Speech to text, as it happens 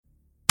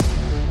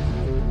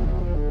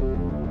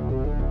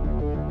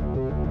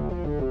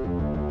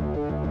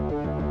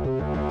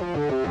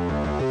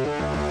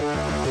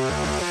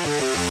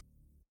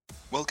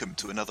welcome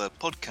to another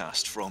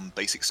podcast from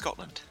Basic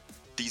Scotland.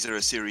 These are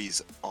a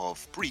series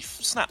of brief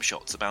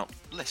snapshots about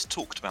less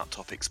talked about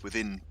topics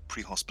within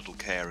pre-hospital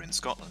care in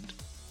Scotland,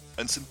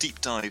 and some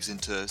deep dives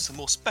into some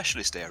more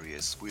specialist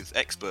areas with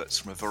experts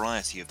from a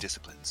variety of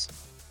disciplines.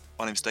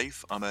 My name's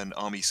Dave, I'm an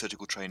Army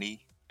surgical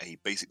trainee, a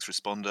basics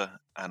responder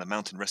and a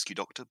mountain rescue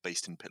doctor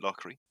based in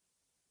Pitlochry.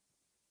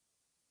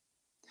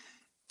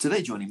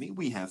 Today joining me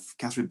we have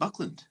Catherine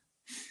Buckland.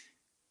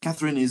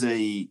 Catherine is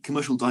a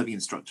commercial diving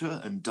instructor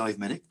and dive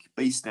medic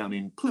based down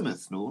in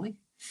Plymouth, normally,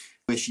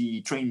 where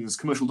she trains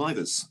commercial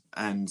divers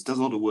and does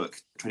a lot of work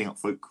training up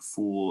folk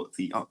for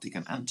the Arctic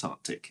and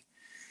Antarctic.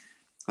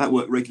 That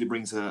work regularly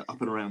brings her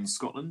up and around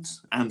Scotland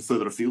and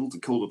further afield to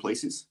colder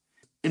places.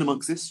 In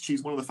amongst this,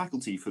 she's one of the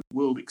faculty for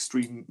World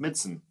Extreme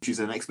Medicine, which is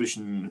an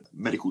expedition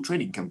medical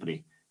training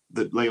company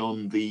that lay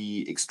on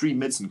the Extreme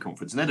Medicine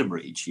Conference in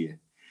Edinburgh each year.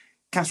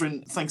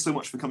 Catherine, thanks so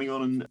much for coming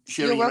on and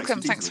sharing You're your welcome.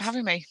 expertise Thanks with for us.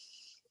 having me.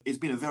 It's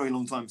been a very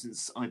long time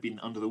since I've been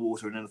under the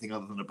water in anything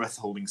other than a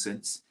breath-holding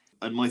sense,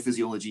 and my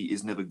physiology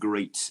is never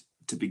great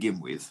to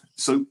begin with.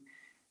 So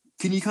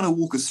can you kind of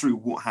walk us through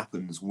what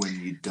happens when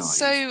you dive?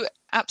 So,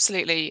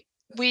 absolutely.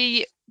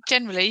 We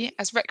generally,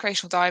 as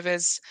recreational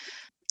divers,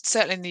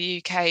 certainly in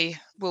the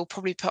UK, will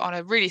probably put on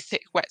a really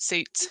thick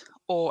wetsuit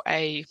or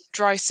a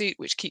dry suit,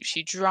 which keeps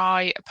you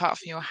dry apart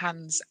from your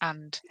hands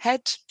and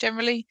head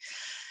generally.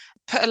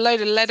 Put a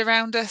load of lead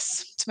around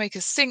us to make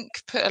us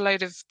sink, put a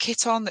load of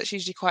kit on that's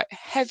usually quite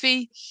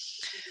heavy,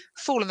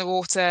 fall in the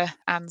water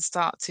and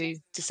start to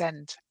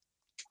descend.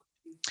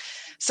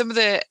 Some of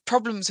the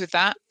problems with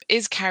that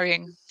is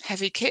carrying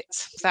heavy kit,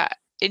 that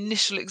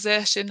initial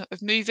exertion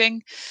of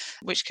moving,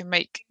 which can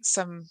make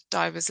some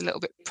divers a little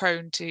bit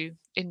prone to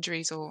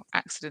injuries or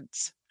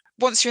accidents.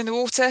 Once you're in the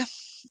water,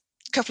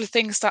 a couple of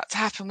things start to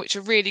happen which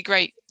are really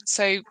great.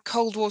 So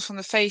cold water on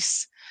the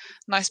face,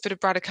 nice bit of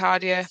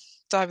bradycardia,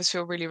 divers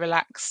feel really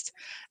relaxed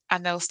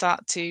and they'll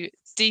start to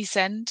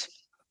descend,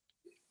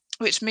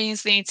 which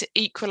means they need to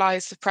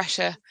equalise the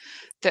pressure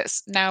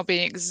that's now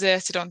being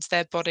exerted onto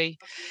their body.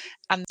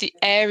 And the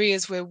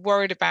areas we're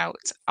worried about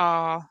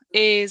are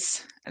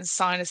ears and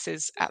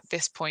sinuses at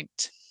this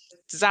point.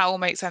 Does that all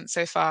make sense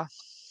so far?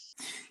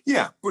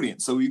 Yeah,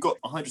 brilliant. So we've got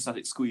a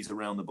hydrostatic squeeze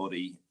around the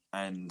body,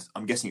 and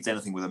I'm guessing it's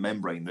anything with a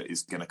membrane that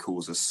is going to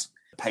cause us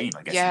pain,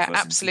 I guess. Yeah, in the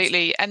first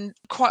absolutely. instance. And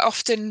quite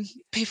often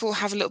people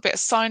have a little bit of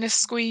sinus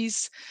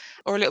squeeze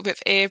or a little bit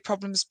of ear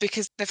problems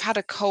because they've had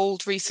a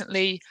cold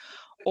recently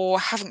or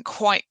haven't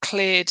quite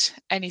cleared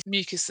any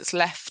mucus that's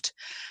left.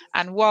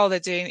 And while they're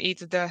doing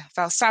either the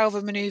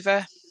Valsalva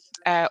manoeuvre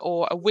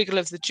or a wiggle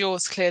of the jaw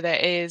to clear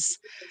their ears,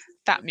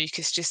 that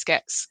mucus just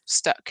gets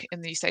stuck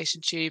in the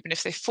eustachian tube. And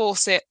if they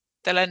force it,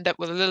 they'll end up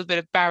with a little bit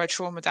of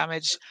barotrauma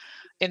damage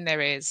in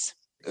their ears.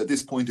 At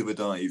this point of a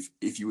dive,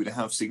 if you were to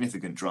have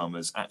significant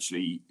dramas,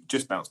 actually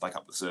just bounce back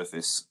up the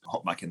surface,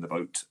 hop back in the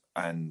boat,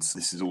 and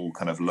this is all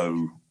kind of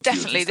low.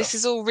 Definitely, this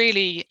is all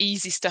really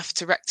easy stuff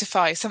to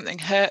rectify. Something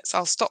hurts,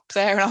 I'll stop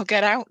there and I'll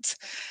get out.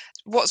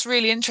 What's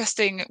really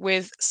interesting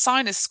with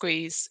sinus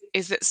squeeze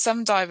is that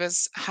some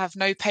divers have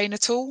no pain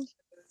at all.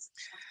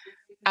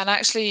 And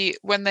actually,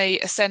 when they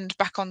ascend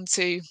back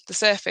onto the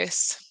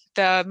surface,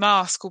 their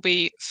mask will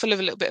be full of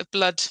a little bit of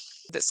blood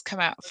that's come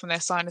out from their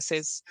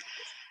sinuses.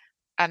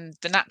 And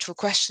the natural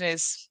question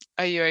is,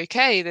 are you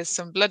okay? There's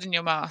some blood in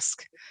your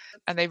mask.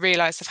 And they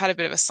realise they've had a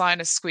bit of a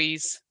sinus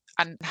squeeze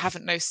and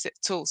haven't noticed it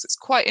at all. So it's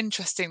quite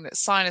interesting that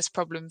sinus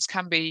problems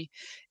can be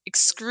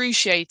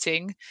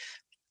excruciating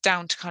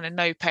down to kind of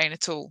no pain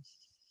at all.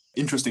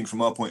 Interesting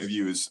from our point of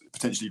view is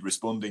potentially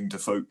responding to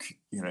folk,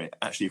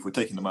 actually if we're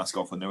taking the mask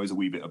off and there is a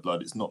wee bit of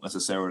blood, it's not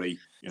necessarily,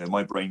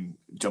 my brain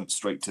jumps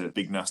straight to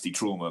big nasty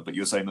trauma, but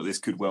you're saying that this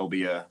could well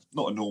be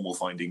not a normal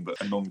finding, but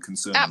a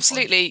non-concerning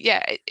Absolutely,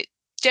 finding. Yeah.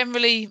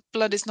 Generally,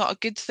 blood is not a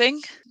good thing,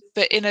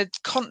 but in a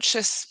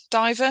conscious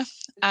diver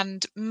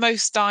and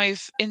most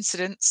dive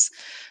incidents,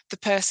 the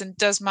person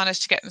does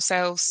manage to get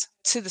themselves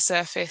to the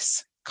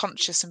surface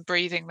conscious and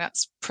breathing.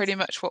 That's pretty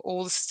much what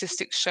all the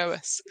statistics show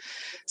us.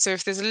 So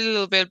if there's a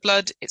little bit of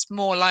blood, it's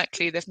more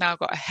likely they've now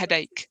got a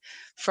headache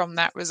from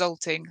that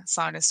resulting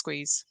sinus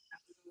squeeze.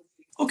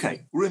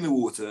 Okay, we're in the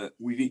water,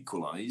 we've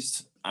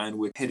equalised, and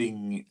we're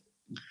heading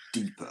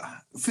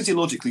deeper.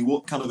 Physiologically,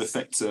 what kind of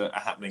effects are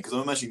happening? Because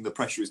I'm imagining the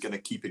pressure is going to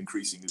keep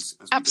increasing as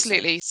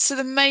Absolutely. So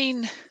the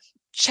main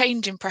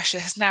change in pressure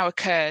has now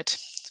occurred.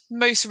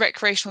 Most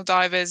recreational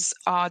divers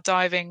are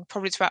diving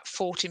probably to about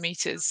 40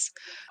 metres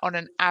on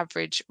an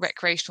average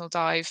recreational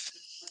dive,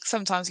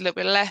 sometimes a little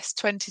bit less,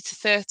 20 to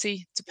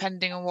 30,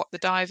 depending on what the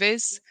dive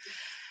is.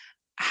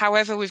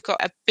 However, we've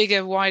got a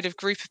bigger, wider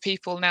group of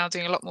people now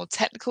doing a lot more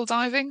technical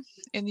diving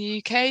in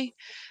the UK,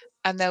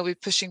 and they'll be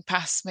pushing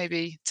past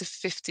maybe to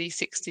 50,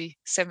 60,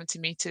 70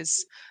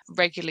 metres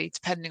regularly,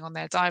 depending on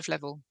their dive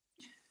level.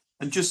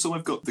 And just so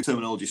I've got the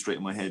terminology straight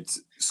in my head,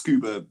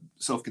 scuba,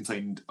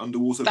 self-contained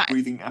underwater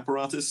breathing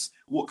apparatus,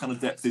 what kind of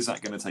depth is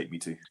that going to take me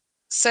to?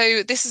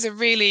 So this is a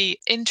really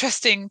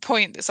interesting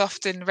point that's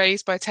often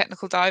raised by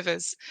technical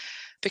divers,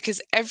 because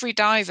every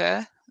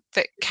diver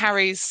that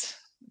carries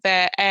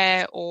their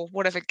air or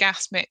whatever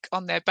gas mic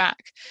on their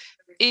back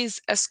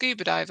is a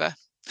scuba diver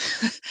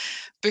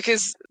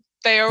because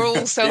they are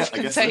all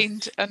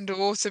self-contained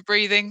underwater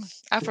breathing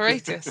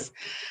apparatus.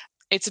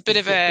 It's a bit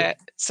of a,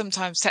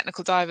 sometimes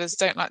technical divers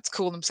don't like to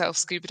call themselves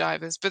scuba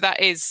divers, but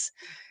that is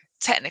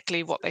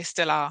technically what they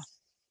still are.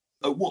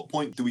 At what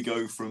point do we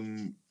go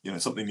from,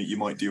 something that you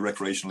might do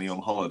recreationally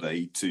on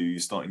holiday to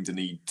starting to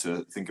need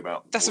to think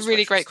about? That's a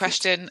really great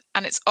question.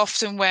 And it's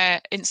often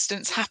where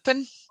incidents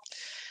happen,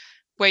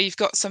 where you've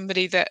got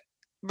somebody that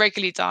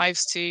regularly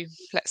dives to,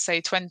 let's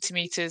say, 20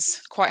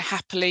 meters quite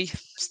happily,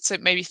 so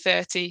maybe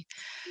 30.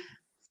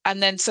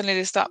 And then suddenly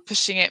they start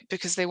pushing it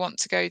because they want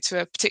to go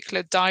to a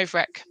particular dive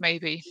wreck,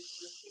 maybe.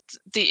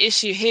 The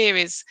issue here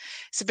is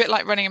it's a bit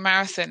like running a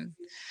marathon.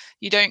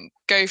 You don't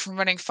go from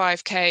running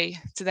 5K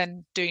to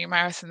then doing a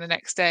marathon the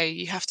next day.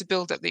 You have to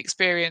build up the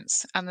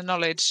experience and the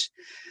knowledge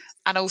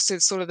and also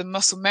sort of the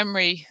muscle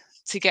memory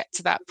to get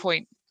to that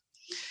point.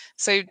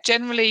 So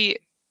generally,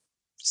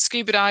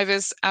 scuba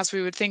divers, as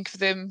we would think of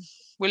them,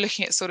 we're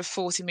looking at sort of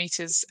 40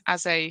 meters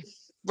as a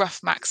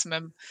rough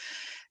maximum.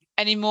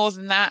 Any more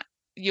than that,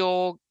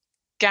 your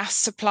gas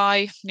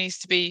supply needs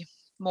to be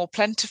more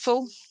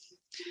plentiful,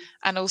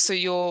 and also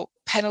your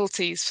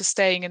penalties for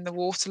staying in the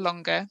water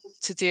longer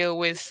to deal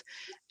with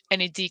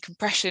any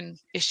decompression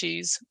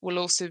issues will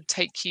also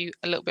take you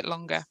a little bit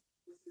longer.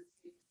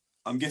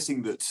 I'm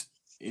guessing that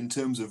in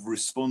terms of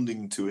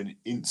responding to an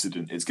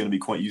incident, it's going to be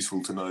quite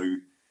useful to know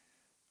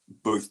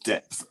both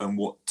depth and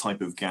what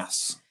type of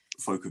gas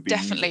folk have been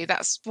Definitely, using.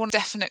 that's one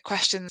definite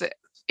question that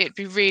it'd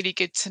be really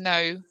good to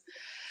know.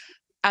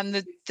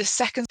 And the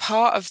second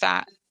part of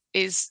that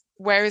is,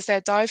 where is their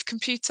dive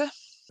computer?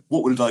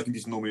 What would a dive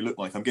computer normally look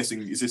like? I'm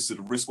guessing, is this sort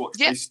of wristwatch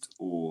based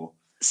or?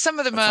 Some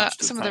of them are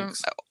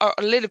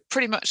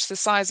pretty much the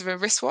size of a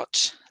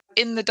wristwatch.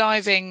 In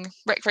the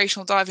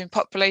recreational diving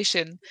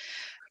population,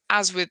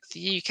 as with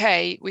the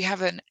UK, we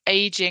have an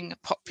aging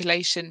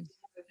population.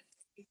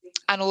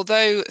 And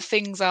although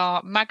things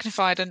are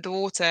magnified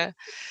underwater,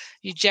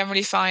 you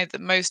generally find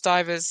that most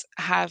divers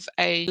have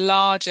a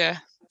larger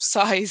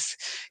size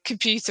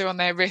computer on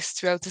their wrist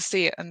to be able to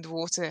see it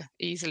underwater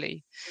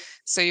easily.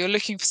 So you're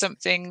looking for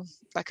something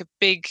like a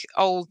big,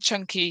 old,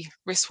 chunky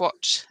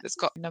wristwatch that's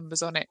got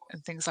numbers on it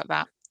and things like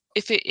that.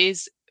 If it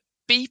is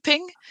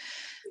beeping,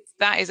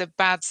 that is a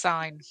bad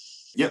sign.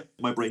 Yep,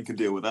 my brain can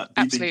deal with that.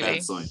 Absolutely. Beeping,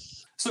 bad sign.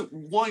 So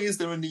why is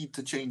there a need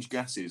to change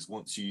gases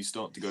once you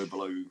start to go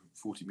below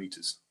 40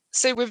 meters?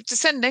 So we're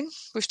descending.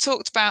 We've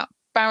talked about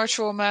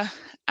barotrauma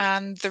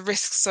and the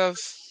risks of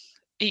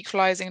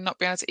equalising and not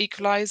being able to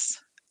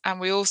equalise. And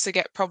we also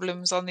get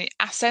problems on the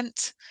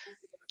ascent,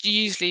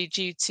 usually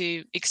due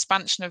to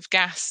expansion of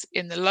gas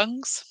in the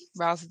lungs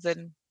rather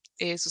than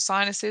ears or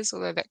sinuses,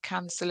 although that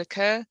can still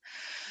occur.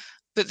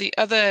 But the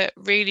other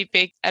really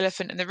big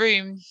elephant in the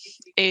room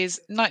is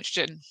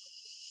nitrogen.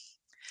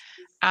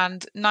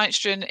 And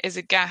nitrogen is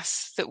a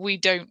gas that we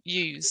don't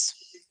use.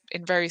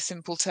 In very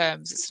simple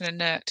terms, it's an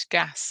inert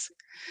gas.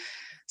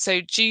 So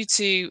due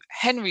to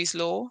Henry's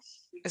law,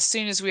 as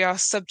soon as we are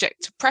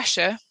subject to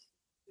pressure,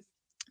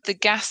 the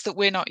gas that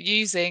we're not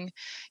using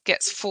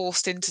gets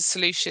forced into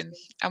solution.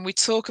 And we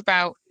talk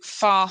about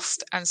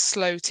fast and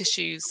slow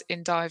tissues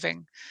in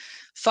diving.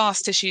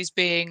 Fast tissues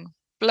being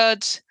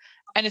blood,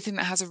 anything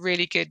that has a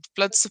really good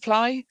blood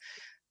supply.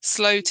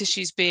 Slow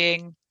tissues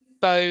being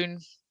bone,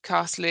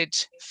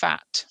 cartilage,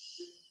 fat.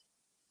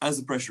 As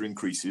the pressure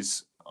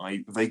increases,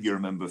 I vaguely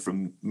remember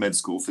from med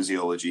school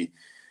physiology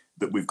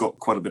that we've got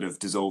quite a bit of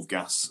dissolved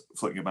gas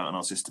floating about in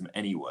our system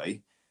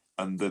anyway.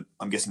 And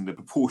I'm guessing the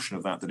proportion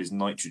of that is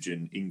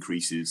nitrogen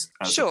increases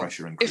as the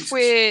pressure increases. If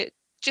we're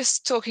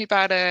just talking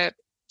about a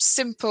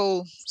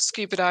simple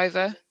scuba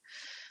diver,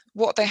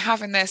 what they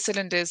have in their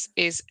cylinders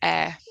is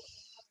air.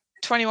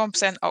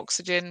 21%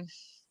 oxygen,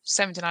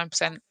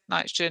 79%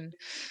 nitrogen,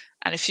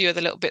 and a few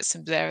other little bits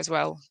in there as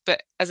well.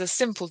 But as a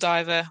simple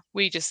diver,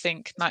 we just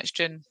think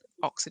nitrogen,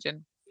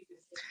 oxygen.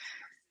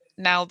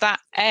 Now that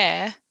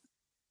air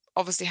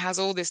obviously has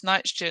all this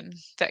nitrogen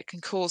that can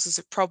cause us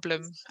a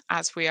problem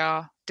as we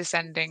are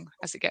descending,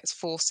 as it gets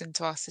forced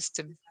into our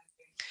system.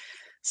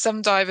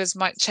 Some divers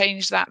might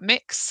change that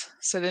mix,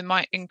 so they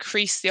might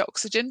increase the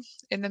oxygen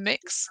in the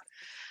mix.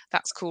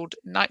 That's called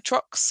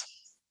nitrox.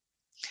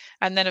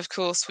 And then, of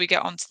course, we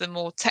get onto the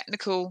more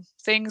technical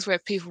things where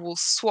people will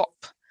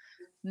swap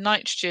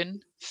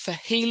nitrogen for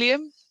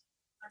helium.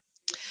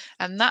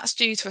 And that's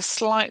due to a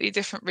slightly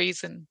different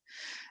reason.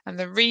 And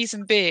the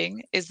reason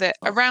being is that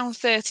around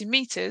 30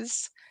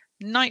 meters,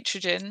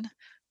 nitrogen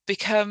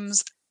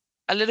becomes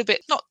a little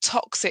bit not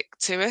toxic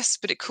to us,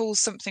 but it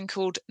causes something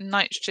called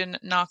nitrogen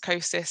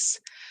narcosis,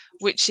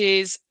 which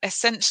is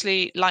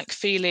essentially like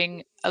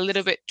feeling a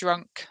little bit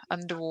drunk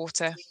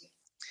underwater.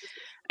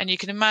 And you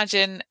can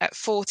imagine at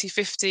 40,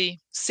 50,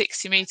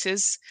 60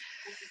 meters,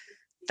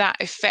 that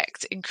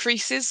effect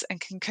increases and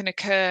can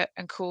occur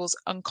and cause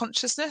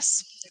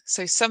unconsciousness.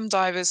 So some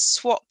divers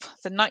swap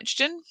the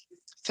nitrogen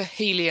for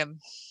helium.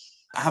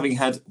 Having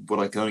had what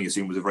I can only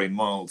assume was a very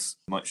mild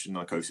nitrogen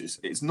narcosis,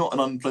 it's not an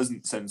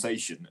unpleasant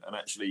sensation. And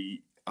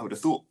actually, I would have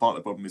thought part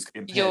of the problem is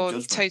impaired judgment.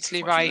 You're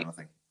totally right.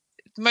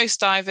 most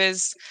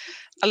divers,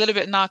 a little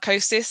bit of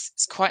narcosis.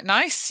 It's quite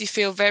nice. You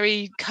feel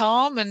very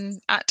calm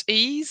and at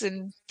ease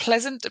and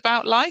pleasant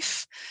about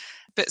life.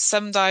 But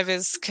some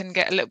divers can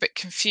get a little bit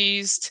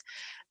confused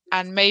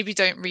and maybe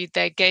don't read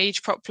their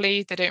gauge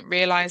properly. They don't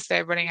realise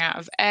they're running out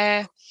of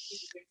air.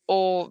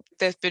 Or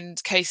there's been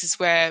cases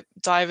where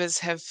divers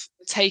have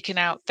taken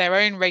out their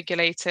own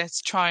regulator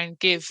to try and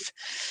give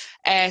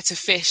air to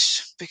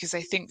fish because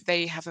they think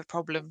they have a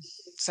problem.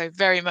 So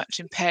very much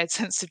impaired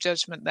sense of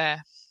judgment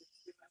there.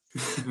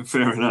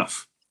 Fair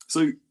enough.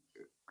 So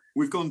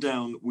we've gone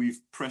down, we've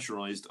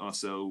pressurized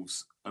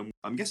ourselves, and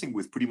I'm guessing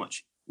with pretty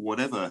much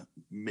whatever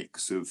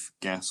mix of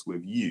gas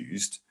we've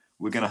used,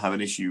 we're going to have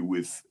an issue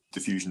with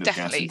diffusion of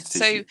Definitely. gas into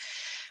tissue. So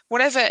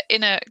whatever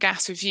inert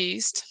gas we've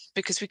used,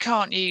 because we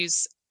can't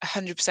use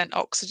 100%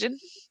 oxygen,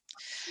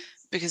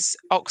 because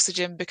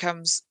oxygen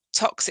becomes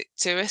toxic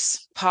to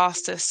us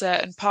past a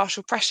certain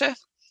partial pressure.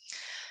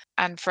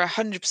 And for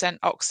 100%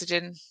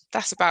 oxygen,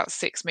 that's about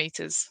 6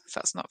 meters. So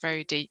that's not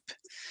very deep.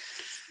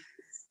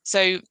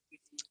 So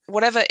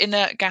whatever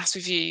inert gas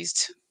we've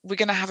used, we're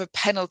going to have a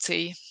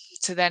penalty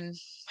to then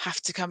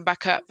have to come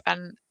back up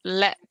and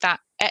let that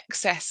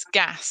excess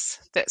gas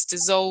that's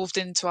dissolved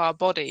into our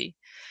body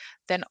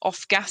then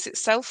off-gas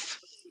itself.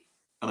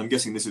 And I'm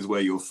guessing this is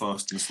where your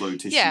fast and slow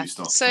tissue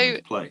starts to come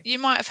into play. You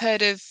might have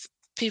heard of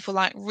people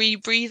like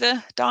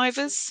rebreather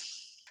divers.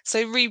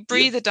 So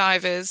rebreather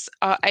divers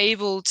are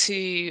able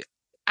to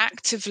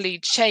actively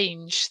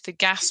change the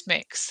gas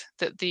mix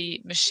that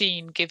the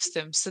machine gives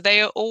them. So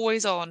they are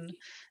always on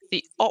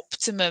the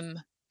optimum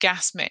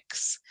gas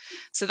mix.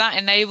 So that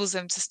enables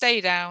them to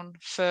stay down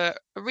for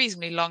a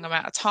reasonably long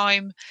amount of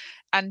time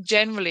and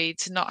generally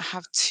to not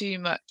have too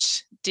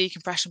much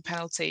decompression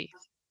penalty.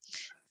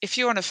 If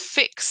you're on a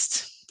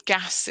fixed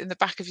gas in the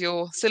back of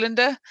your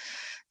cylinder,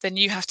 then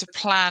you have to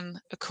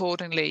plan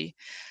accordingly.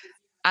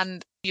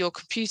 And your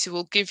computer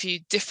will give you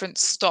different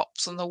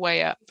stops on the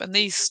way up. And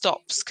these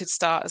stops could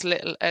start as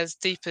little as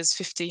deep as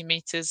 15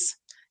 meters,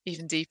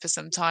 even deeper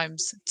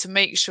sometimes, to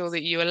make sure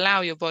that you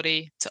allow your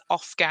body to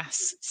off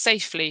gas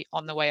safely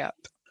on the way up.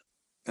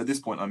 At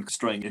this point, I'm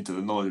straying into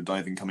the knowledge of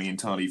diving coming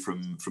entirely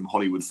from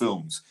Hollywood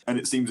films. And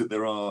it seems that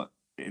there are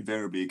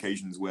invariably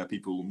occasions where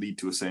people need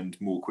to ascend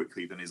more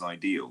quickly than is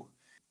ideal.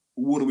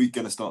 What are we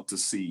going to start to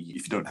see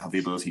if you don't have the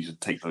ability to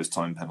take those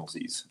time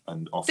penalties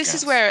and off gas? This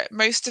is where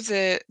most of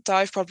the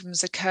dive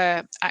problems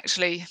occur,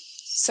 actually.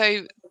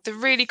 So the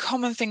really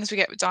common things we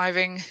get with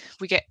diving,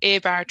 we get ear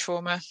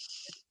barotrauma,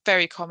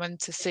 very common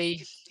to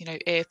see,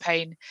 ear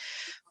pain.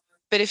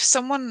 But if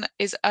someone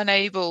is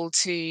unable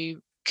to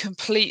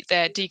complete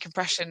their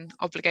decompression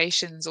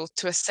obligations or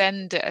to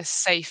ascend at a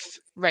safe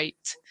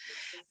rate,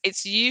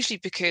 it's usually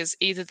because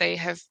either they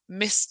have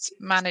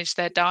mismanaged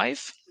their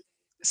dive,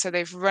 so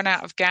they've run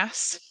out of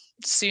gas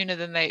sooner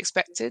than they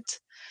expected.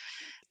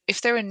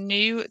 If they're a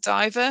new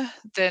diver,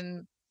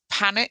 then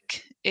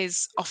panic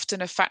is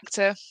often a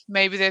factor.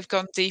 Maybe they've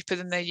gone deeper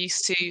than they're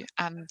used to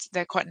and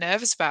they're quite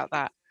nervous about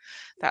that.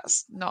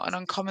 That's not an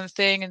uncommon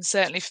thing. And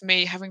certainly for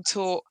me, having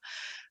taught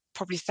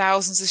probably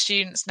thousands of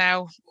students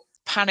now,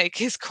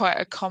 panic is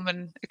quite a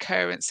common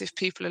occurrence if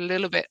people are a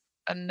little bit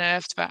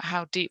unnerved about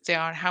how deep they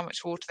are and how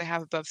much water they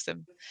have above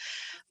them.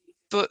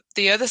 But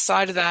the other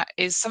side of that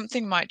is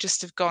something might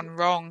just have gone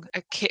wrong,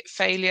 a kit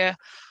failure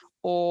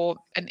or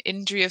an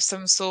injury of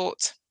some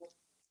sort,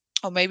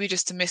 or maybe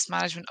just a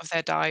mismanagement of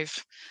their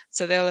dive.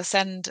 So they'll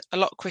ascend a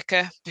lot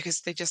quicker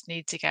because they just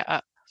need to get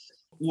up.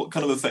 What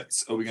kind of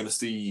effects are we going to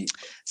see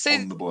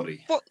on the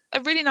body? What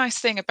a really nice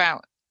thing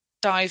about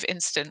dive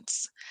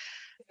incidents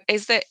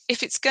is that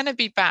if it's going to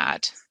be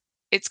bad,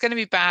 it's going to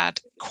be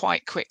bad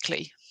quite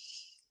quickly.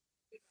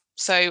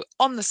 So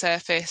on the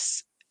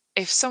surface,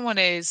 if someone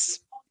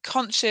is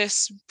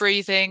conscious,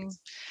 breathing,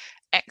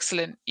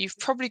 excellent. You've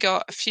probably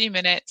got a few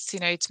minutes,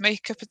 to make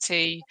a cup of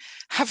tea,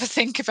 have a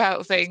think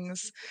about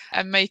things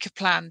and make a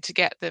plan to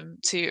get them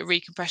to a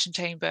recompression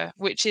chamber,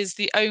 which is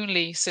the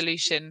only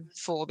solution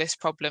for this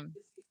problem.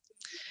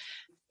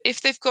 If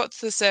they've got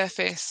to the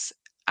surface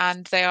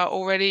and they are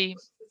already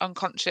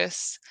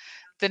unconscious,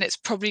 then it's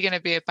probably going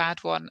to be a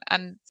bad one.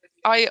 And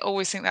I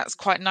always think that's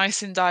quite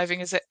nice in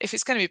diving, is that if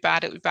it's going to be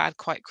bad, it'll be bad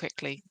quite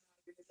quickly.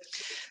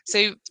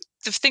 So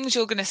the things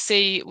you're going to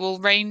see will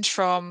range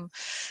from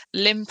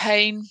limb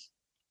pain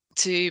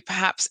to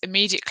perhaps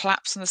immediate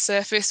collapse on the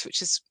surface,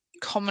 which is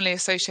commonly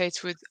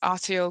associated with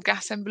arterial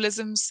gas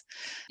embolisms.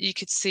 You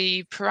could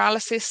see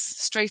paralysis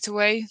straight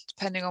away,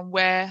 depending on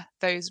where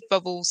those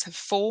bubbles have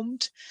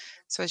formed.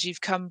 So as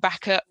you've come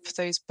back up,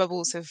 those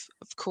bubbles have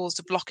caused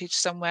a blockage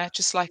somewhere,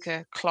 just like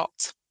a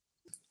clot.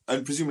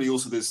 And presumably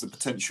also there's the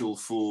potential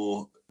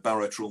for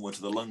barotrauma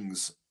to the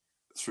lungs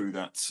through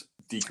that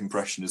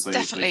decompression as they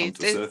come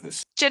to the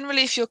surface.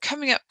 Generally, if you're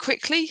coming up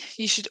quickly,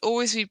 you should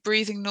always be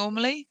breathing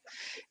normally.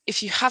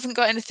 If you haven't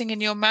got anything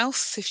in your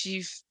mouth, if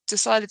you've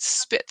decided to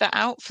spit that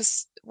out for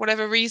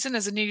whatever reason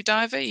as a new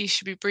diver, you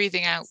should be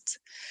breathing out.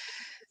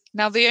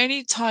 Now, the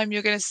only time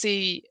you're going to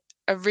see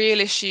a real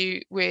issue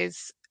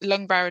with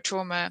lung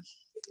barotrauma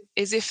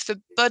is if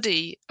the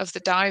buddy of the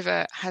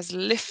diver has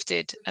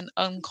lifted an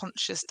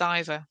unconscious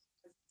diver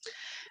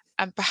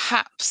and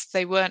perhaps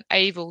they weren't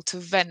able to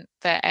vent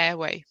their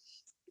airway.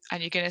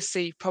 And you're going to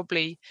see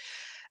probably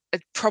a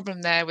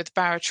problem there with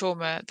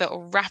barotrauma that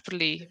will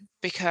rapidly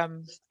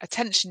become a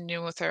tension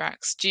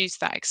pneumothorax due to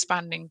that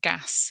expanding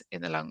gas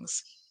in the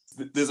lungs.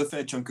 There's a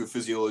fair chunk of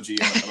physiology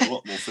and a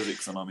lot more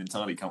physics than I'm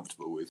entirely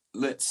comfortable with.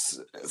 Let's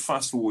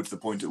fast forward to the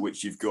point at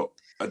which you've got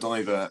a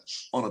diver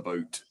on a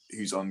boat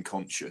who's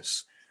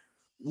unconscious.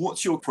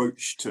 What's your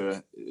approach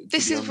to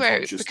this the is where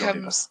it unconscious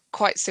becomes diver?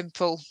 quite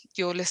simple.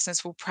 Your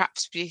listeners will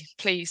perhaps be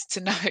pleased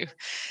to know.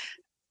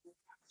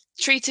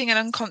 Treating an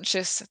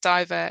unconscious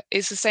diver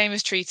is the same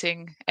as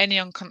treating any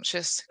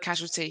unconscious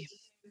casualty,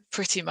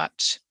 pretty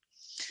much.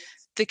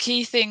 The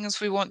key things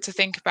we want to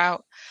think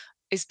about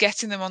is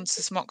getting them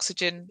onto some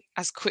oxygen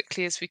as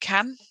quickly as we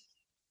can.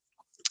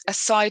 A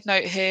side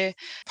note here,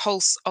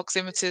 pulse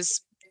oximeters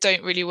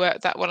don't really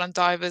work that well on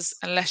divers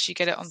unless you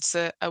get it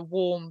onto a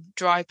warm,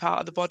 dry part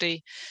of the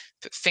body,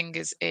 but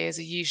fingers, ears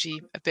are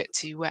usually a bit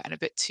too wet and a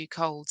bit too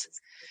cold.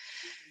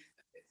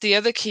 The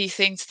other key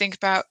thing to think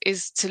about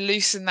is to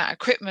loosen that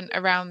equipment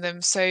around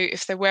them. So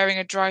if they're wearing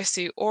a dry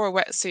suit or a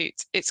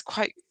wetsuit,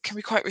 can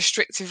be quite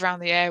restrictive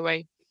around the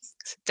airway.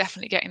 So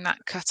definitely getting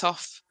that cut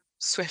off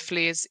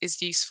swiftly is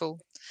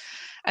useful.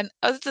 And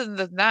other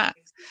than that,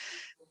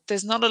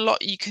 there's not a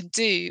lot you can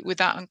do with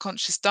that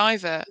unconscious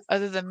diver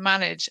other than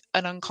manage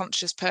an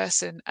unconscious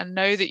person and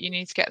know that you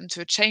need to get them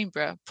to a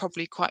chamber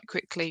probably quite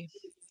quickly.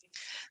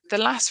 The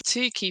last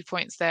two key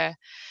points there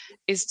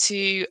is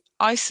to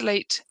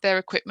isolate their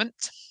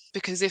equipment,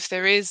 because if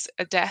there is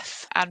a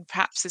death and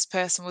perhaps this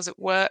person was at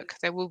work,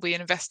 there will be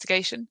an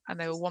investigation and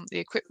they will want the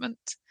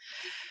equipment.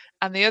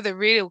 And the other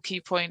real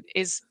key point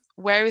is,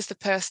 where is the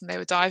person they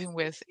were diving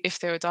with if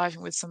they were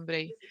diving with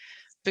somebody?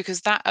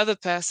 Because that other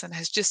person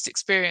has just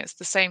experienced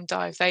the same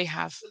dive they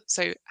have.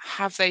 So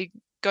have they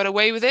got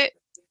away with it,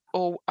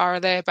 or are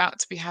they about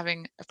to be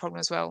having a problem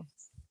as well?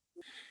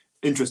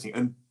 Interesting.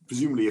 And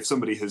presumably if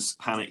somebody has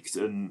panicked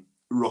and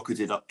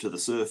rocketed up to the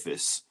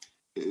surface,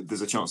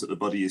 there's a chance that the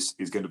body is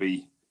going to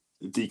be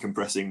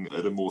decompressing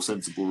at a more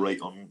sensible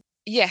rate on.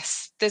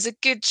 Yes, there's a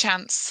good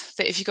chance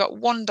that if you've got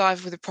one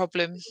diver with a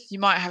problem, you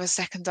might have a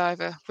second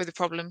diver with a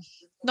problem.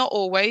 Not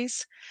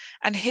always.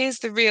 And here's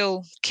the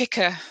real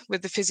kicker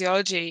with the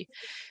physiology,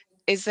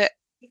 is that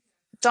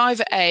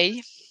diver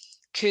A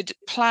could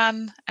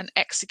plan and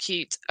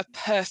execute a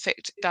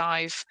perfect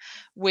dive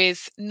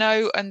with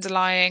no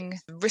underlying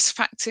risk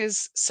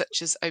factors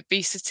such as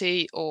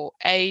obesity or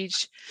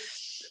age,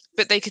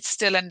 but they could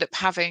still end up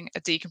having a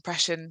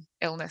decompression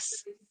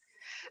illness.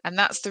 And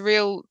that's the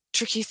real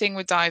tricky thing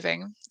with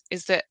diving,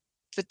 is that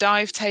the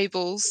dive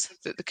tables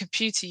that the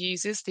computer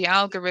uses, the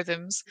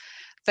algorithms,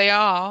 they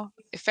are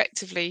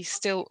effectively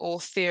still all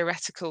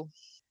theoretical.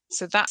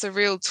 So that's a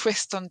real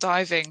twist on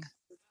diving,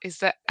 is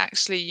that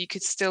actually you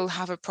could still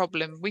have a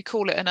problem. We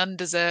call it an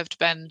undeserved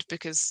bend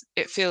because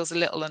it feels a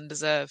little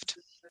undeserved.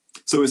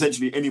 So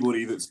essentially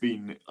anybody that's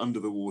been under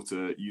the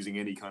water using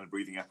any kind of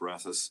breathing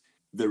apparatus,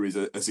 there is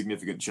a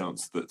significant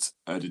chance that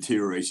a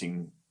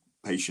deteriorating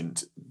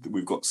patient,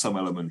 we've got some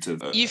element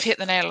of you've hit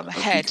the nail on the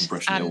head.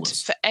 And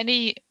illness. For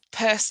any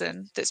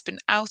person that's been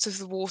out of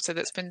the water,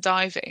 that's been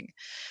diving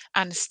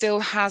and still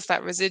has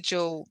that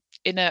residual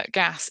inert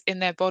gas in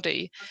their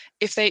body,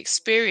 if they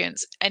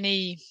experience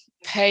any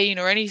pain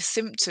or any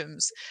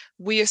symptoms,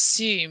 we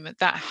assume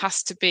that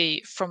has to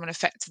be from an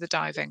effect of the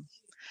diving.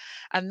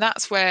 And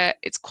that's where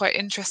it's quite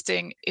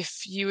interesting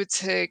if you were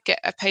to get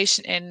a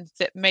patient in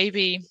that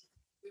maybe,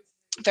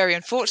 very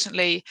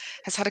unfortunately,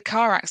 has had a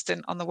car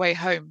accident on the way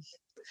home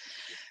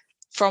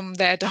from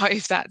their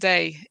dive that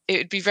day. It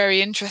would be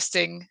very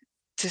interesting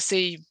to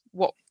see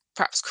what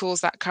perhaps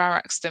caused that car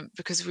accident,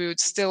 because we would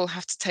still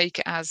have to take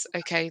it as,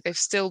 okay, they've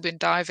still been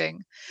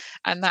diving,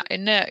 and that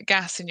inert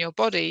gas in your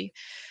body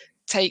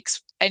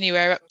takes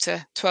anywhere up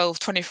to 12,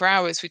 24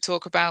 hours we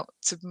talk about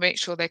to make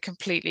sure they're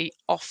completely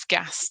off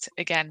gassed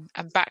again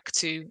and back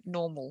to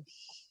normal.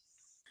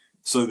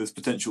 So there's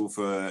potential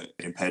for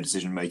impaired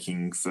decision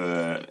making,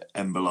 for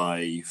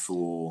emboli,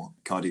 for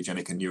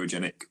cardiogenic and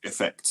neurogenic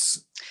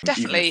effects.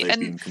 Definitely,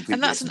 and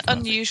that's an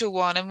unusual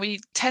one, and we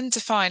tend to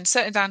find,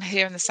 certainly down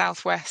here in the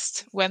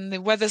southwest, when the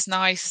weather's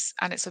nice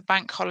and it's a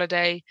bank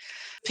holiday,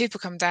 people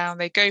come down,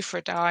 they go for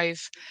a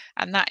dive,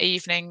 and that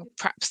evening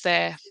perhaps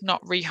they're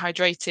not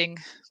rehydrating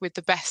with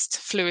the best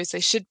fluids they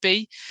should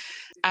be,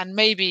 and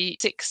maybe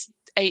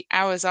 6-8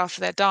 hours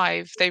after their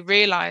dive they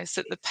realise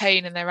that the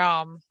pain in their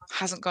arm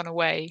hasn't gone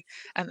away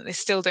and that they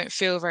still don't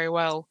feel very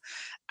well,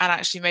 and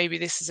actually maybe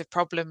this is a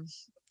problem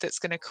that's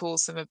going to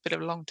cause them a bit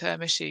of a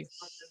long-term issue.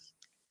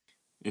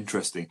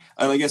 Interesting.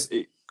 And I guess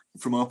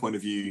from our point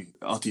of view,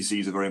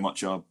 RTCs are very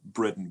much our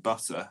bread and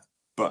butter,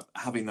 but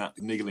having that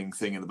niggling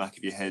thing in the back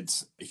of your head,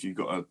 if you've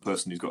got a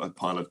person who's got a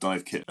pile of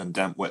dive kit and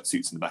damp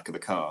wetsuits in the back of the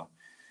car,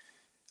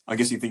 I'm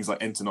guessing things like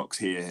Entonox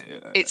here.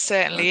 It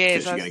certainly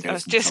is. I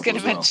was just going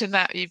to mention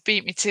that. You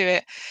beat me to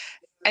it.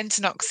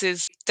 Entonox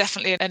is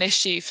definitely an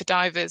issue for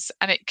divers,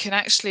 and it can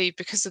actually,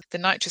 because of the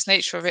nitrous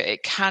nature of it,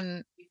 it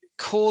can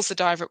cause the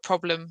diver a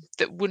problem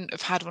that wouldn't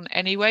have had one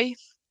anyway.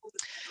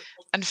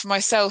 And for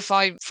myself,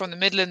 I'm from the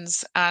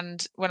Midlands,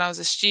 and when I was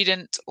a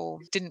student or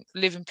didn't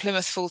live in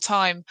Plymouth full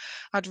time,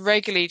 I'd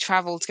regularly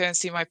travel to go and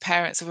see my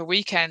parents over a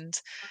weekend.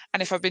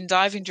 And if I'd been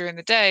diving during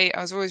the day, I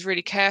was always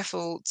really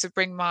careful to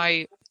bring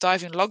my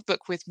diving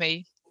logbook with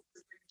me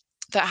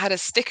that had a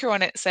sticker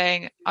on it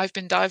saying, "I've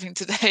been diving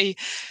today,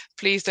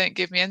 please don't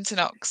give me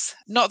Entonox."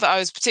 Not that I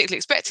was particularly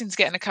expecting to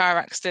get in a car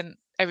accident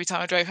every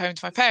time I drove home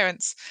to my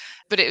parents,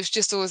 but it was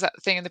just always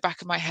that thing in the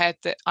back of my head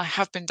that I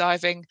have been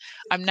diving.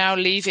 I'm now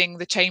leaving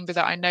the chamber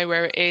that I know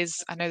where it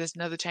is. I know there's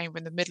another chamber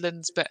in the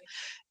Midlands, but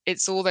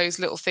it's all those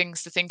little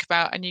things to think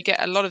about. And you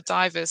get a lot of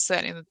divers,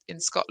 certainly in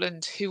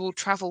Scotland, who will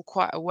travel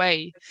quite a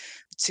way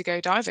to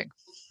go diving.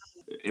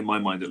 In my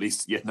mind, at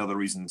least, yet another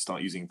reason to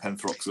start using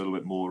Penthrox a little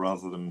bit more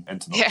rather than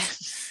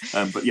Entonox.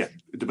 Yeah. But yeah,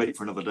 a debate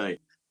for another day.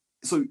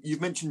 So you've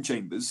mentioned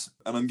chambers,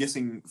 and I'm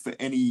guessing for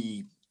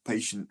any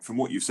patient, from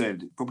what you've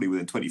said, probably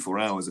within 24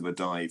 hours of a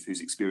dive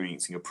who's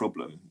experiencing a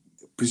problem,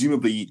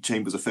 presumably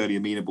chambers are fairly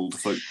amenable to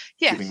folk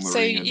giving them a so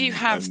ring you and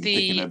have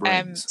picking the their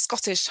brains.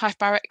 Scottish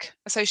Hyperbaric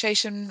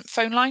Association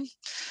phone line,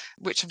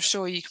 which I'm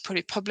sure you can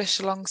probably publish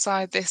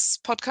alongside this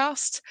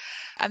podcast,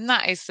 and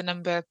that is the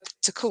number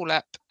to call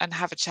up and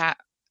have a chat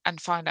and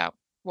find out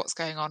what's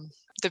going on.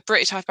 The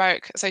British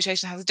Hyperbaric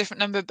Association has a different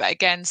number, but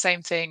again,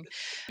 same thing.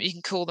 You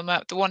can call them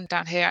up. The one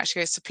down here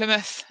actually goes to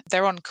Plymouth.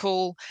 They're on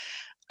call.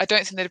 I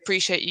don't think they'd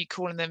appreciate you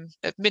calling them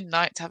at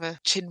midnight to have a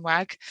chin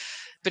wag,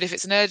 but if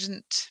it's an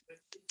urgent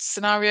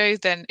scenario,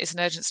 then it's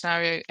an urgent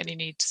scenario and you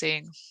need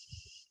seeing.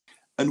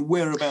 And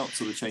whereabouts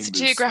are the chambers? So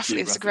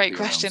geographically, it's a great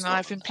question.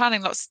 I've been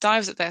planning lots of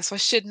dives up there, so I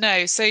should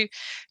know. So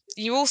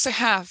you also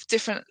have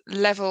different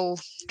level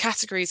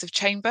categories of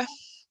chamber.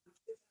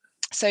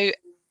 So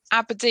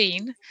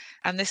Aberdeen,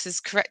 and this is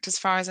correct as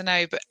far as I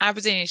know, but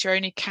Aberdeen is your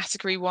only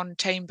category 1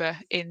 chamber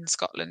in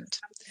Scotland.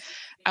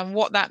 And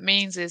what that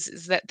means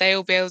is that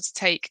they'll be able to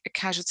take a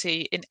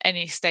casualty in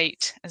any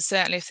state, and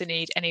certainly if they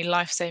need any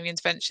life-saving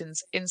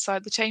interventions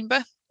inside the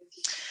chamber.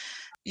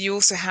 You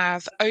also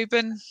have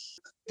Oban,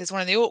 there's one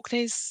in the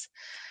Orkneys.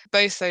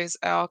 Both those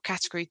are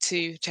category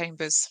 2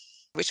 chambers,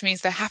 which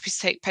means they're happy to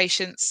take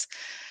patients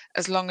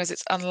as long as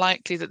it's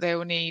unlikely that they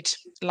will need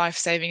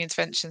life-saving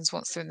interventions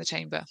once they're in the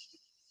chamber.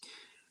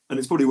 And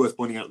it's probably worth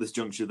pointing out at this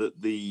juncture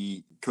that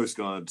the Coast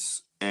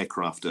Guard's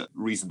aircraft are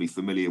reasonably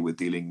familiar with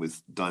dealing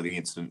with diving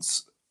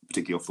incidents,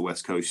 particularly off the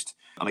west coast,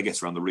 and I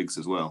guess around the rigs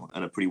as well,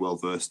 and are pretty well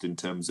versed in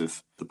terms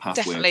of the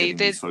pathway of getting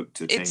these folk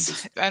to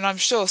chambers. And I'm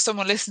sure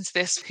someone listening to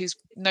this who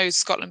knows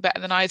Scotland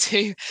better than I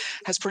do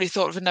has probably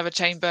thought of another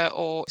chamber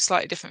or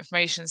slightly different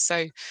information. So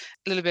a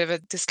little bit of a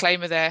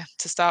disclaimer there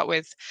to start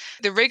with.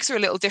 The rigs are a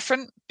little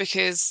different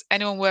because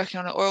anyone working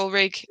on an oil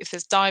rig, if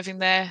there's diving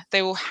there,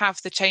 they will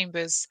have the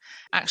chambers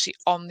actually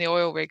on the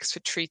oil rigs for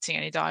treating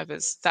any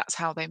divers. That's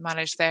how they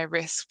manage their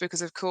risk,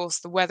 because of course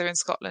the weather in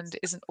Scotland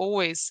isn't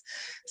always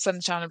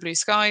sunshine and blue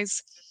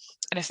skies.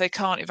 And if they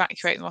can't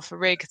evacuate them off a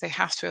rig, they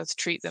have to be able to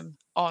treat them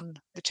on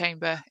the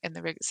chamber in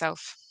the rig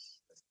itself.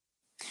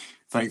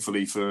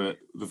 Thankfully, for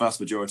the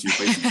vast majority of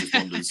patient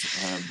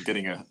responders,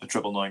 getting a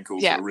 999 call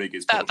for a rig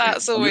is probably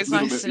that's always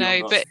nice to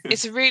know. But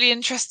it's a really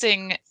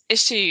interesting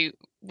issue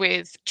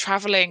with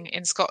travelling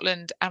in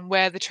Scotland and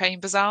where the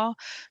chambers are,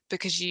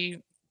 because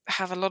you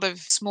have a lot of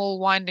small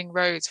winding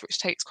roads, which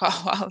takes quite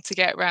a while to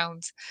get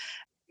around.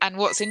 And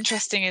what's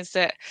interesting is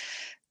that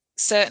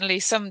certainly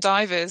some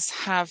divers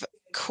have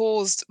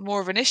caused more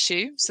of an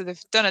issue. So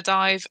they've done a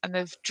dive and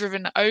they've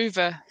driven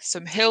over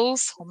some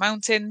hills or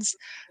mountains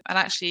and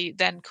actually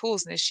then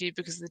caused an issue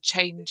because of the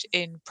change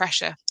in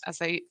pressure as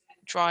they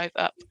drive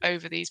up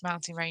over these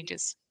mountain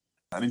ranges.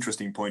 An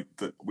interesting point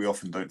that we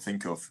often don't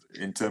think of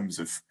in terms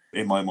of,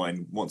 in my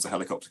mind, once a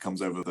helicopter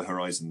comes over the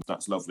horizon,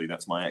 that's lovely,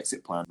 that's my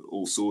exit plan,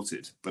 all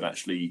sorted. But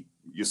actually,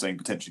 you're saying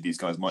potentially these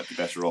guys might be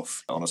better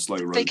off on a slow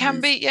road. They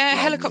can be, yeah.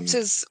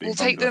 Helicopters will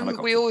take them.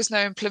 We always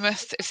know in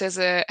Plymouth if there's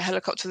a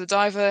helicopter with a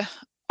diver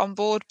on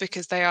board,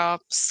 because they are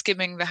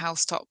skimming the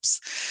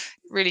housetops,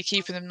 really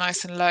keeping them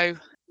nice and low.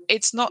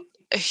 It's not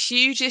a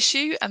huge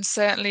issue, and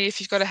certainly if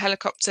you've got a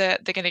helicopter,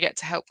 they're going to get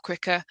to help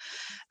quicker.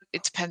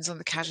 It depends on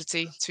the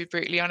casualty, to be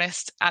brutally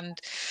honest, and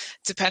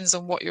depends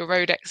on what your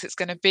road exit's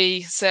going to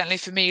be. Certainly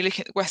for me,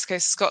 looking at the west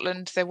coast of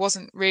Scotland, there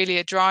wasn't really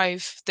a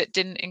drive that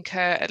didn't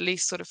incur at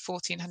least sort of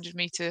 1,400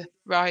 metre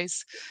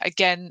rise.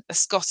 Again, a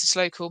Scottish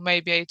local may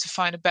be able to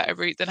find a better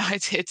route than I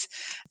did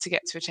to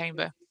get to a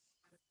chamber.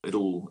 It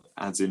all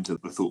adds into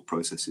the thought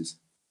processes.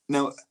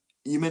 Now,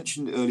 you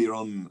mentioned earlier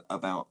on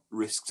about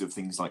risks of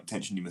things like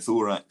tension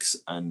pneumothorax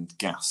and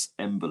gas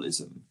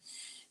embolism.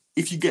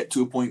 If you get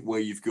to a point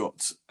where you've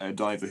got a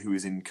diver who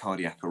is in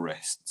cardiac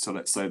arrest, so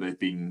let's say they've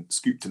been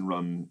scooped and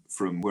run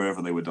from wherever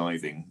they were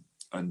diving,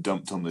 and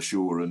dumped on the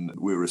shore, and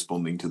we're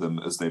responding to them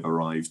as they've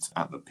arrived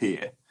at the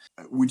pier.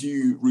 Would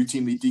you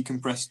routinely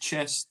decompress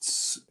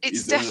chests? It's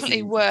Is there definitely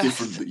anything worth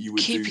different that you would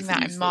do keeping for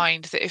that these in folks?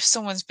 mind, that if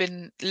someone's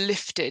been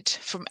lifted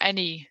from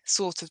any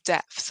sort of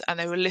depth and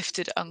they were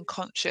lifted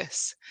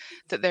unconscious,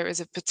 that there is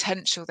a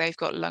potential they've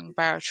got lung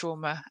barrier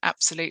trauma.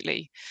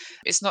 Absolutely.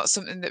 It's not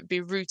something that would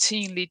be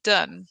routinely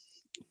done,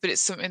 but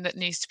it's something that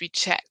needs to be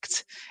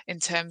checked in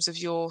terms of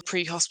your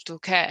pre-hospital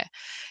care.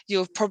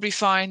 You'll probably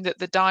find that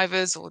the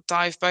divers or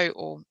dive boat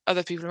or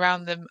other people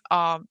around them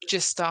are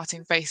just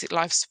starting basic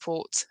life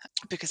support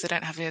because they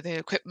don't have any of the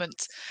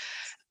equipment.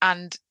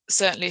 And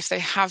certainly if they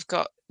have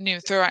got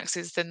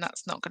pneumothoraxes, then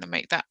that's not going to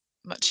make that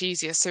much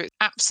easier. So it's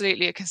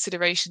absolutely a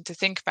consideration to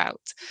think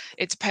about.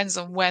 It depends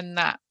on when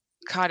that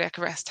cardiac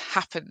arrest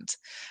happened.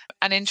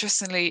 And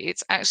interestingly,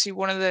 it's actually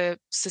one of the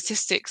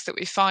statistics that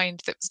we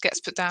find that gets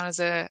put down as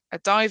a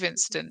dive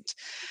incident,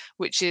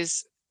 which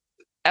is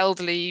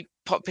elderly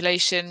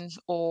population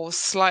or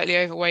slightly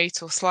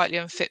overweight or slightly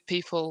unfit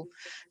people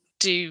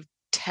do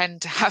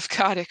tend to have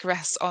cardiac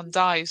arrests on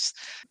dives,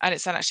 and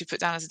it's then actually put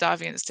down as a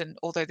diving incident,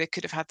 although they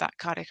could have had that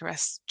cardiac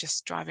arrest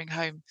just driving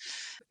home.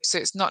 So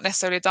it's not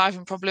necessarily a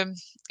diving problem.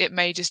 It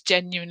may just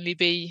genuinely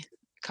be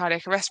a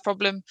cardiac arrest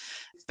problem,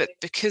 but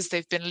because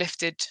they've been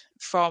lifted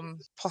from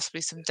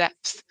possibly some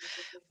depth,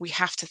 we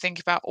have to think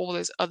about all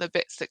those other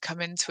bits that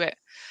come into it.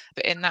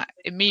 But in that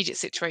immediate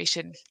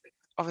situation,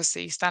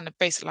 obviously standard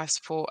basic life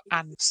support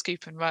and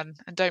scoop and run,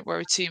 and don't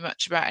worry too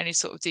much about any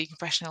sort of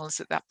decompression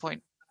illness at that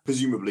point.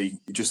 Presumably,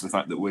 just the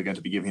fact that we're going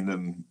to be giving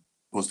them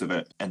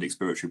positive end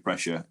expiratory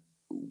pressure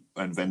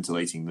and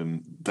ventilating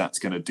them, that's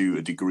going to do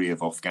a degree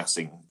of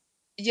off-gassing.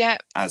 Yeah,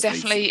 as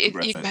definitely. You're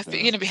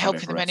going to be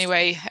helping them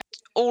anyway.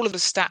 All of the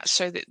stats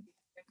show that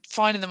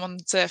finding them on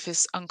the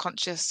surface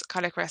unconscious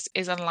cardiac arrest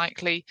is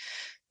unlikely.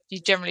 You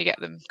generally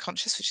get them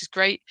conscious, which is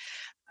great,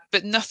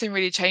 but nothing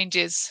really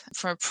changes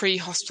from a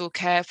pre-hospital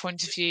care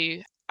point of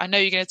view. I know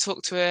you're going to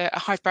talk to a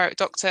hyperbaric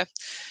doctor,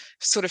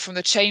 sort of from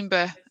the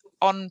chamber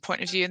on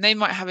point of view, and they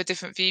might have a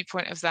different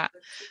viewpoint of that.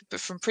 But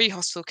from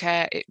pre-hospital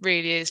care, it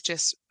really is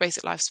just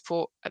basic life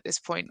support at this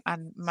point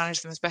and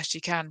manage them as best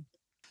you can.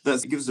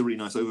 That gives us a really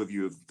nice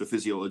overview of the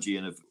physiology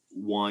and of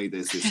why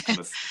there's this kind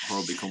of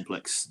horribly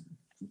complex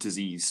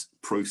disease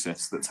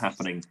process that's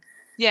happening.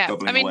 Yeah,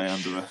 I mean,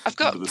 I've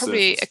got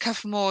probably surface. A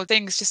couple more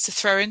things just to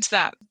throw into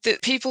that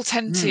people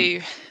tend to,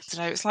 I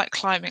don't know, it's like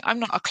climbing. I'm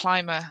not a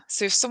climber.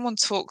 So if someone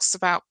talks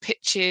about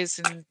pitches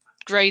and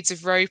grades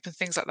of rope and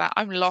things like that,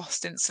 I'm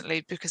lost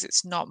instantly because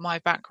it's not my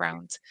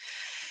background.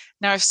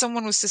 Now, if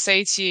someone was to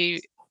say to you,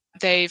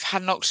 they've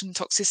had an oxygen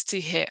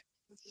toxicity hit,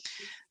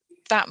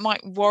 that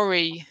might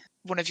worry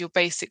one of your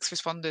basics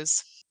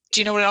responders.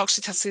 Do you know what an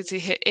oxygen toxicity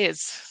hit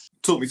is?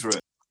 Talk me through it.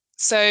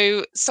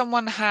 So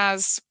someone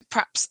has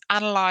perhaps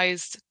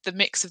analysed the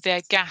mix of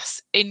their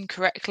gas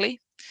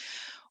incorrectly,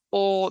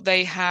 or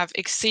they have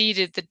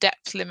exceeded the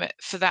depth limit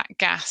for that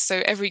gas.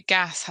 So every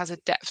gas has a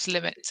depth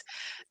limit.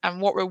 And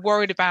what we're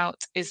worried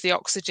about is the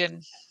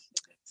oxygen.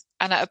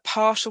 And at a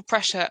partial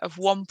pressure of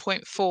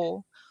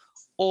 1.4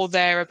 or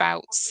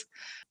thereabouts,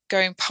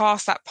 going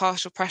past that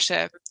partial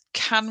pressure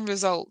can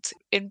result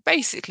in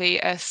basically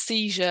a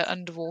seizure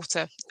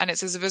underwater. And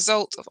it's as a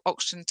result of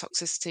oxygen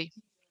toxicity.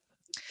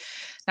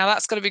 Now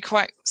that's got to be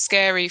quite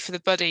scary for the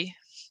buddy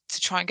to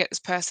try and get this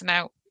person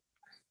out.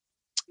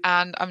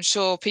 And I'm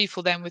sure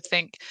people then would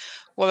think,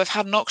 well, they've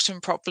had an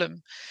oxygen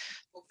problem.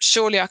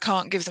 Surely I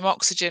can't give them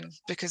oxygen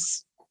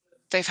because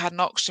they've had an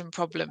oxygen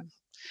problem.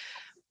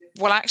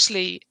 Well,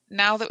 actually,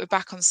 now that we're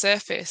back on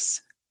surface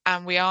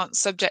and we aren't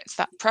subject to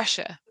that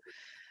pressure,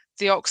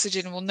 the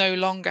oxygen will no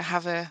longer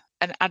have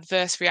an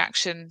adverse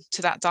reaction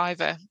to that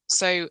diver.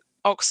 So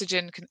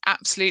oxygen can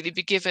absolutely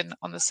be given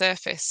on the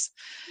surface.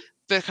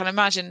 But I can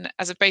imagine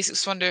as a basic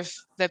responder, if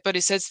their buddy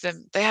said to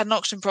them they had an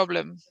oxygen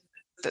problem,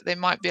 that they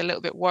might be a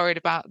little bit worried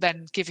about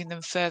then giving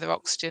them further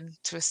oxygen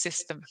to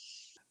assist them.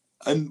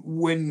 And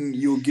when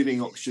you're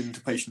giving oxygen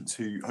to patients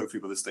who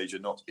hopefully by this stage are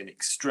not in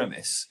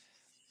extremis,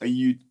 are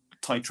you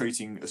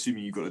titrating,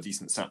 assuming you've got a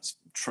decent SATs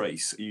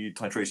trace, are you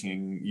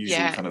titrating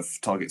usually kind of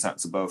target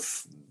SATs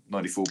above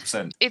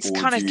 94%? It's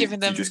kind of giving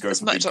them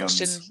as much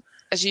oxygen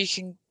as you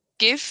can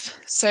give.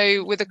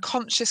 So with a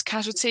conscious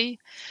casualty,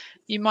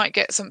 you might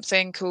get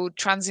something called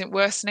transient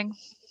worsening.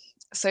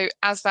 So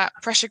as that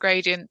pressure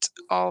gradient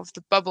of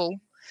the bubble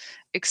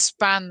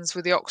expands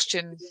with the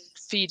oxygen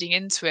feeding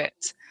into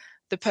it,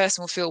 the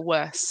person will feel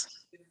worse.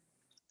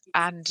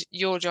 And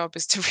your job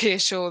is to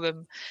reassure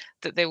them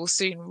that they will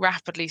soon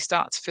rapidly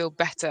start to feel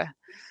better.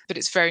 But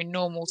it's very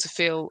normal to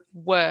feel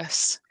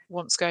worse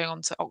once going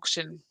on to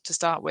oxygen to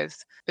start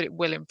with, but it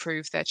will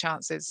improve their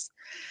chances.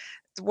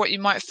 What you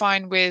might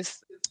find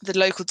with the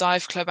local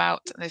dive club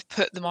out and they've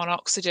put them on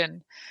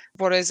oxygen,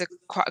 what is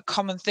quite a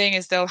common thing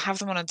is they'll have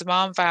them on a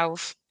demand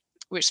valve,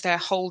 which they're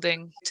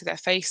holding to their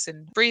face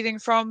and breathing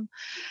from.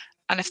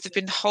 And if they've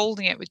been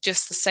holding it with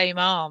just the same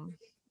arm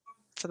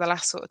for the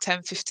last sort of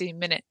 10-15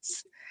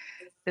 minutes,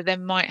 they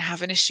then might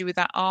have an issue with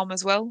that arm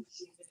as well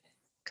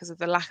because of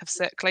the lack of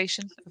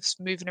circulation of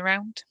moving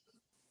around.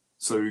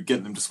 So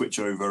getting them to switch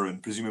over,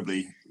 and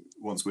presumably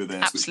once we're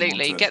there,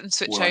 absolutely get them to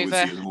switch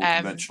over, the more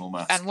conventional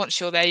mask. and once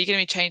you're there, you're going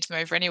to be changing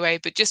them over anyway.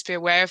 But just be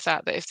aware of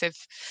that if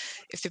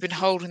they've been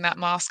holding that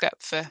mask up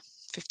for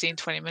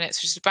 15-20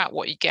 minutes, which is about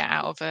what you get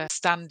out of a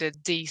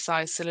standard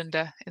D-size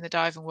cylinder in the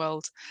diving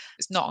world.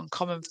 It's not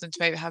uncommon for them to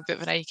maybe have a bit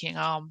of an aching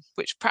arm,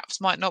 which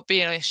perhaps might not be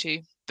an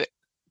issue, but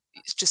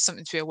it's just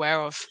something to be aware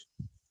of.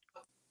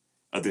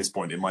 At this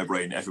point in my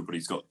brain,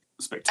 everybody's got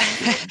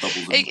spectacular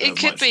bubbles of it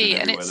could be,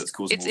 and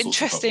it's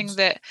interesting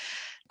that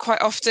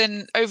quite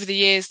often over the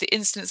years, the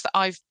incidents that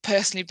I've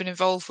personally been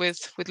involved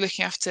with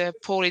looking after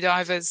poorly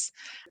divers,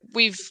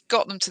 we've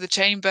got them to the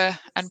chamber,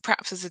 and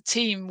perhaps as a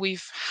team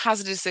we've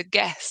hazarded a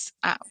guess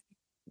at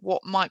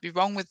what might be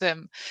wrong with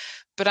them,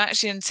 but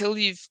actually until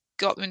you've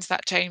got them into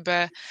that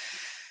chamber,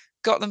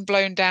 got them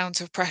blown down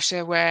to a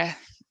pressure where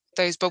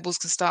those bubbles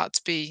can start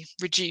to be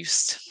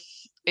reduced,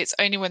 it's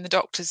only when the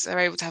doctors are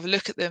able to have a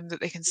look at them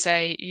that they can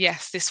say,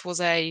 yes, this was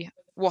a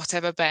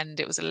whatever bend,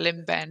 it was a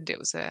limb bend, it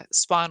was a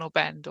spinal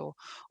bend, or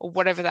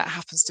whatever that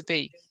happens to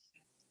be.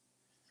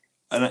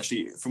 And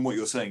actually, from what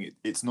you're saying,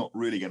 it's not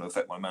really going to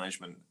affect my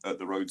management at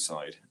the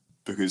roadside,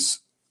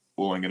 because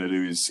all I'm going to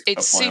do is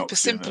it's super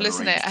simple,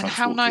 isn't it? And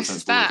how nice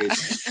is that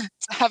to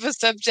have a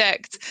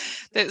subject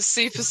that's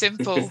super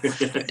simple.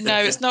 No,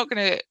 it's not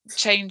going to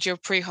change your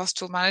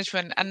pre-hospital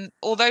management. And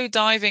although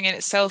diving in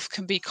itself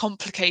can be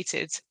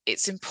complicated,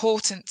 it's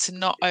important to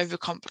not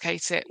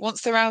overcomplicate it.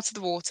 Once they're out of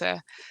the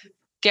water,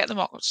 get them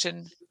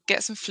oxygen,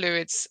 get some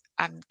fluids,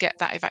 and get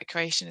that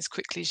evacuation as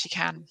quickly as you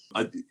can.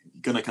 I'm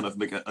going to kind of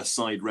make a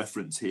side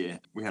reference here.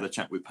 We had a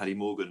chat with Paddy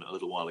Morgan a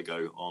little while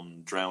ago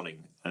on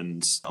drowning,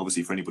 and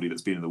obviously for anybody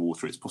that's been in the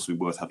water, it's possibly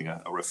worth having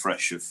a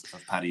refresh of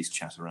Paddy's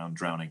chat around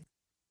drowning.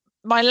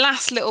 My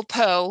last little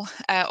pearl,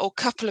 or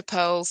couple of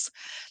pearls,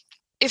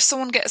 if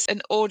someone gets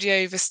an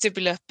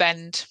audiovestibular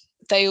bend,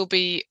 they will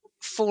be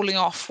falling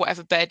off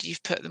whatever bed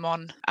you've put them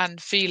on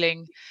and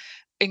feeling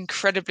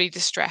incredibly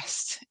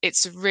distressed.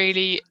 It's a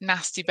really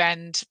nasty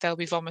bend. They'll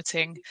be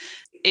vomiting.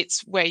 It's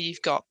where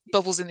you've got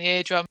bubbles in the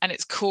eardrum, and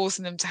it's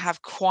causing them to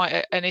have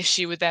quite an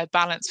issue with their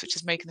balance, which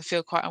is making them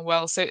feel quite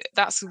unwell. So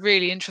that's a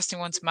really interesting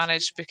one to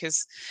manage,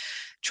 because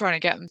trying to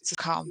get them to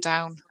calm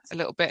down a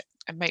little bit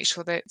and make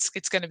sure that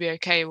it's going to be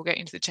okay, we'll get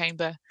into the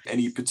chamber.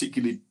 Any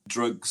particular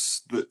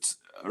drugs that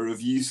are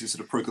of use,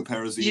 sort of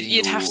prochlorperazine?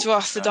 You'd have to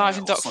ask the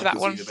diving doc for that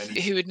one,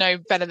 who would know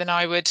better than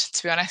I would,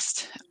 to be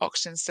honest.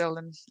 Oxygen still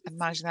and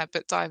managing that,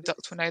 but diving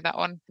doctor will know that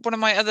one. One of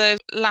my other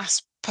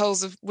last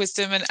pearls of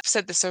wisdom, and I've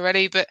said this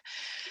already, but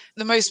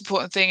the most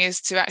important thing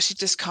is to actually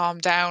just calm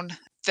down.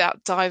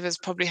 That diver's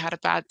probably had a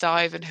bad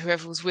dive, and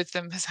whoever was with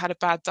them has had a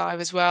bad dive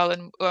as well,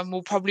 and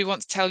will probably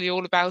want to tell you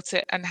all about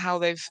it and how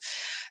they've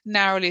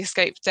narrowly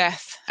escaped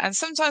death. And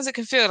sometimes it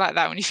can feel like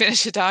that when you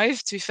finish a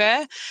dive, to be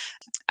fair,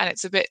 and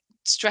it's a bit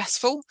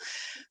stressful.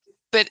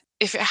 But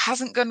if it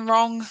hasn't gone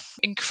wrong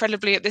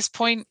incredibly at this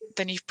point,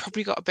 then you've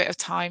probably got a bit of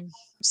time.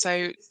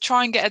 So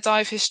try and get a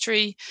dive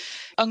history.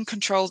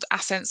 Uncontrolled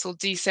ascents or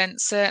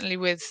descents, certainly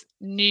with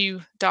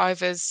new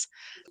divers,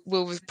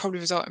 will probably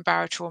result in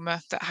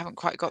barotrauma that haven't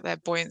quite got their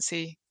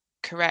buoyancy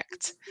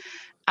correct.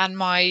 And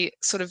my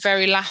sort of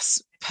very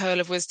last pearl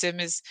of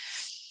wisdom is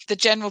the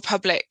general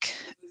public.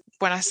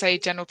 When I say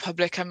general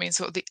public, I mean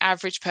sort of the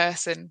average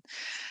person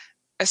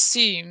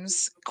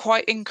assumes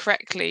quite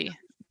incorrectly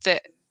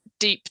that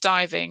deep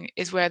diving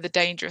is where the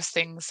dangerous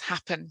things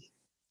happen.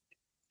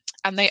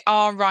 And they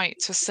are right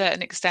to a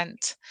certain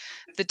extent.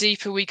 The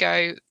deeper we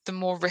go, the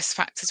more risk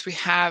factors we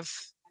have,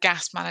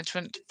 gas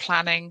management,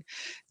 planning,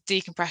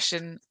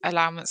 decompression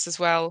allowance as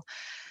well.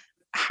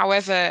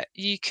 However,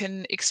 you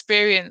can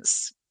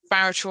experience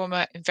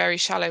barotrauma in very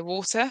shallow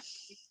water.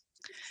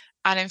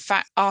 And in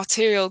fact,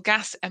 arterial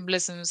gas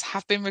embolisms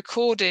have been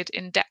recorded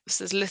in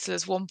depths as little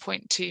as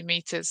 1.2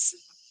 meters.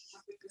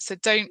 So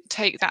don't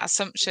take that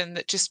assumption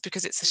that just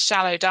because it's a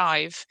shallow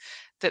dive,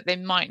 that they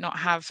might not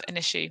have an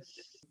issue.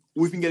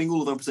 We've been getting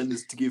all of our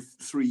presenters to give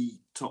 3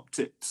 top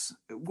tips.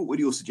 What would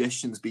your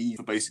suggestions be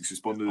for basics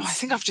responders? I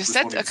think I've just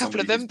said a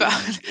couple of them, but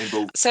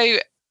so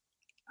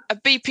a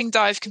beeping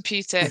dive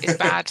computer is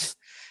bad.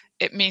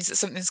 It means that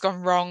something's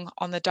gone wrong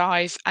on the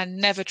dive, and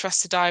never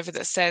trust a diver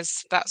that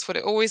says that's what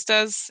it always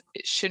does.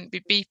 It shouldn't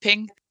be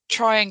beeping.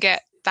 Try and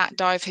get that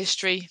dive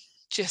history.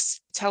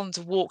 Just tell them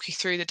to walk you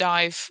through the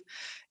dive.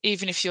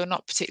 Even if you're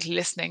not particularly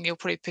listening, you'll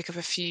probably pick up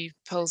a few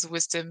pearls of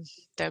wisdom.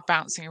 They're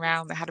bouncing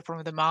around, they had a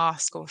problem with a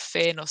mask or a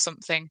fin or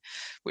something,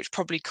 which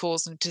probably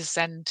caused them to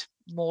descend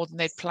more than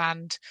they'd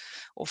planned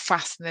or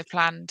faster than they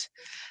planned.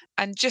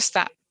 And just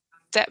that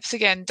depth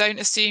again,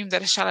 don't assume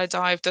that a shallow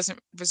dive doesn't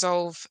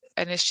resolve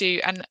an issue.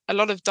 And a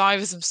lot of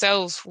divers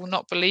themselves will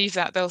not believe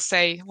that. They'll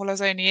say, well, I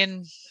was only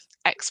in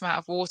X amount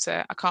of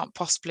water, I can't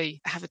possibly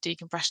have a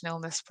decompression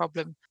illness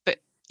problem. But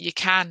you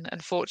can,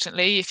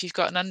 unfortunately, if you've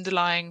got an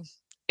underlying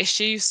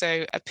issue,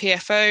 so a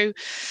PFO,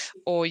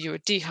 or you're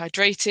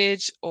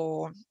dehydrated,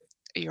 or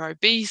you're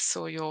obese,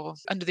 or you're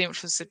under the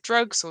influence of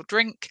drugs or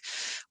drink,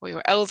 or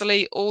you're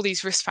elderly. All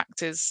these risk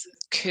factors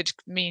could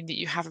mean that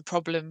you have a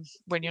problem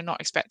when you're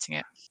not expecting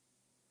it.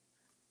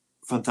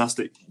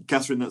 Fantastic.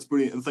 Catherine, that's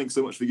brilliant. And thanks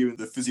so much for giving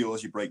the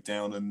physiology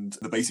breakdown and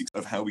the basics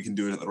of how we can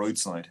do it at the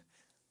roadside.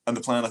 And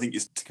the plan, I think,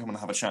 is to come and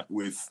have a chat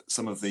with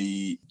some of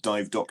the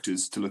dive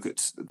doctors to look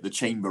at the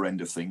chamber end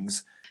of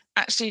things.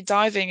 Actually,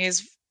 diving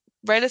is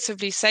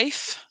relatively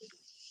safe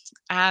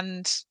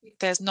and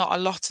there's not a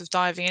lot of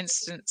diving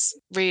incidents,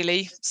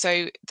 really.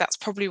 So that's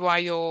probably why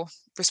your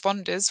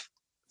responders,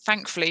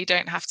 thankfully,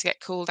 don't have to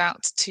get called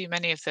out to too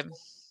many of them.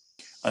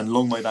 And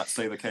long may that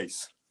stay the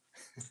case.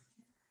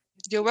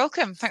 You're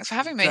welcome. Thanks for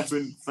having me.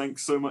 Catherine,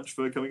 thanks so much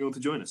for coming on to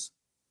join us.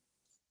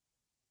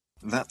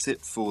 That's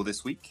it for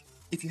this week.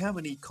 If you have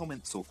any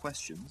comments or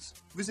questions,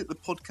 visit the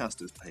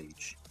podcasters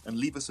page and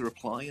leave us a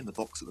reply in the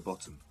box at the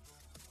bottom.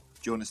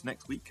 Join us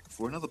next week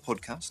for another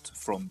podcast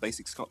from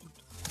Basic Scotland.